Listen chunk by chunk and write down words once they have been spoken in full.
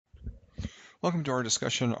Welcome to our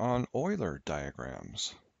discussion on Euler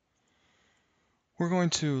diagrams. We're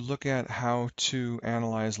going to look at how to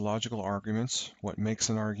analyze logical arguments, what makes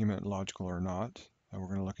an argument logical or not. We're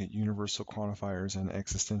going to look at universal quantifiers and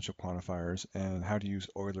existential quantifiers and how to use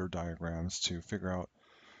Euler diagrams to figure out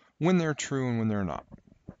when they're true and when they're not.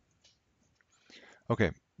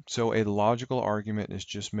 Okay, so a logical argument is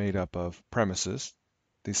just made up of premises.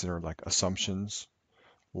 These are like assumptions,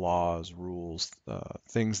 laws, rules,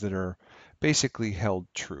 things that are basically held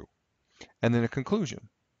true. And then a conclusion.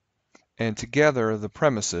 And together, the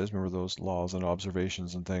premises, remember those laws and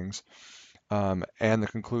observations and things, and the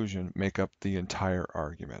conclusion make up the entire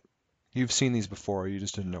argument. You've seen these before, you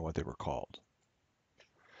just didn't know what they were called.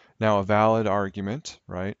 Now, a valid argument,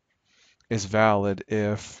 right, is valid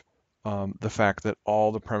if the fact that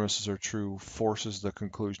all the premises are true forces the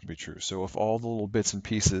conclusion to be true. So if all the little bits and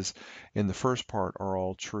pieces in the first part are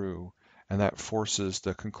all true, and that forces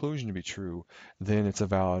the conclusion to be true, then it's a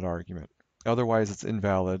valid argument. Otherwise, it's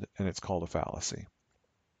invalid, and it's called a fallacy.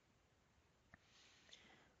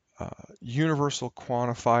 Universal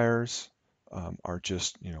quantifiers are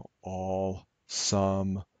just, all,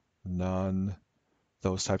 some, none,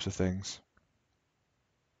 those types of things.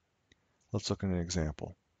 Let's look at an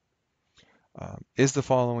example. Is the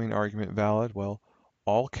following argument valid? Well,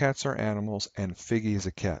 all cats are animals and Figgy is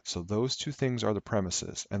a cat. So those two things are the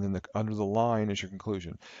premises. And then under the line is your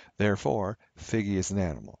conclusion. Therefore, Figgy is an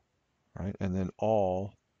animal, right? And then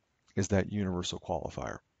all is that universal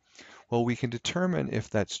qualifier. Well, we can determine if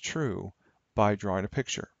that's true by drawing a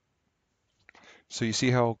picture. So you see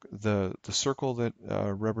how the circle that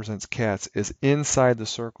represents cats is inside the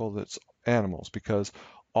circle that's animals, because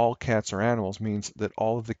all cats are animals means that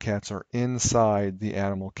all of the cats are inside the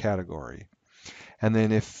animal category. And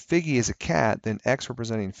then if Figgy is a cat, then X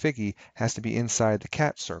representing Figgy has to be inside the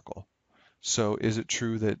cat circle. So is it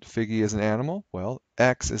true that Figgy is an animal? Well,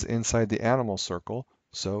 X is inside the animal circle,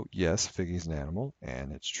 so yes, Figgy is an animal,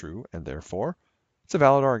 and it's true, and therefore it's a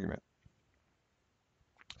valid argument.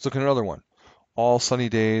 Let's look at another one. All sunny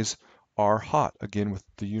days are hot, again with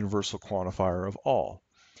the universal quantifier of all.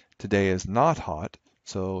 Today is not hot,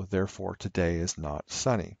 so therefore today is not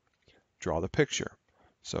sunny. Draw the picture.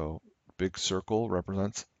 So big circle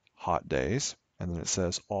represents hot days, and then it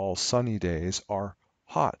says all sunny days are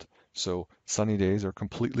hot. So sunny days are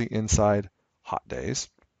completely inside hot days.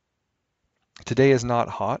 Today is not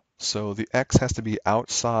hot, so the X has to be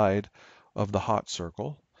outside of the hot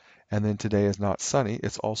circle. And then today is not sunny,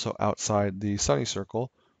 it's also outside the sunny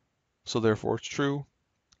circle, so therefore it's true,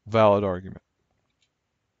 valid argument.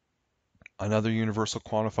 Another universal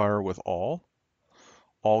quantifier with all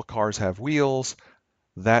cars have wheels,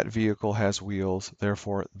 that vehicle has wheels,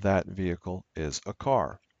 therefore that vehicle is a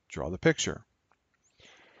car. Draw the picture.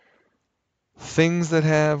 Things that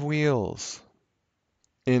have wheels.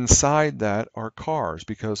 Inside that are cars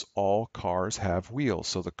because all cars have wheels.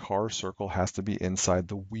 So the car circle has to be inside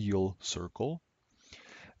the wheel circle.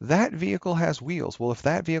 That vehicle has wheels. Well, if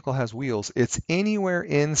that vehicle has wheels, it's anywhere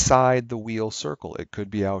inside the wheel circle. It could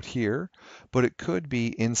be out here, but it could be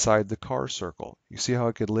inside the car circle. You see how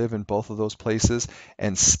it could live in both of those places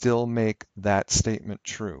and still make that statement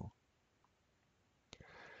true.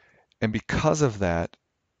 And because of that,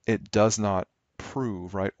 it does not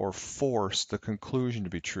prove, right, or force the conclusion to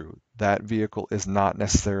be true. That vehicle is not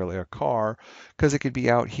necessarily a car because it could be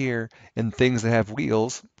out here in things that have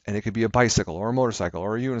wheels, and it could be a bicycle or a motorcycle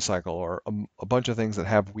or a unicycle or a bunch of things that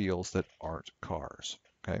have wheels that aren't cars.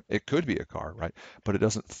 Okay, it could be a car, right, but it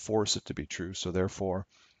doesn't force it to be true, so therefore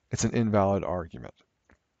it's an invalid argument.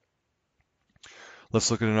 Let's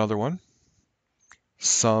look at another one.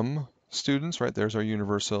 Some students, right, there's our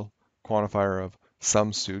universal quantifier of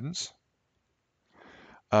some students.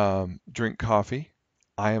 Drink coffee.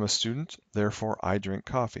 I am a student, therefore I drink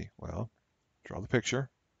coffee. Well, draw the picture.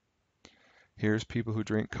 Here's people who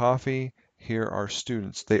drink coffee. Here are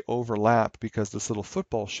students. They overlap because this little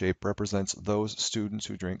football shape represents those students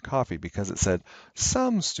who drink coffee, because it said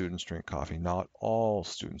some students drink coffee, not all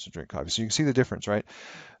students who drink coffee. So you can see the difference, right?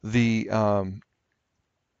 The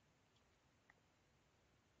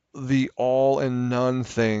all and none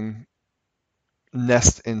thing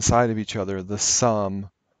nest inside of each other. The some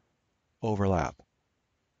overlap.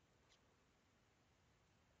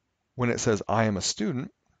 When it says I am a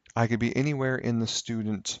student, I could be anywhere in the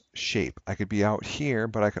student shape. I could be out here,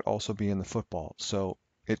 but I could also be in the football. So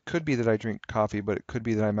it could be that I drink coffee, but it could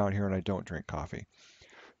be that I'm out here and I don't drink coffee.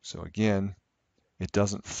 So again, it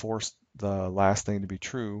doesn't force the last thing to be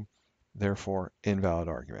true, therefore invalid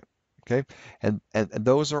argument. Okay, and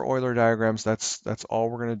those are Euler diagrams. That's all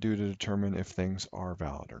we're going to do to determine if things are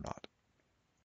valid or not.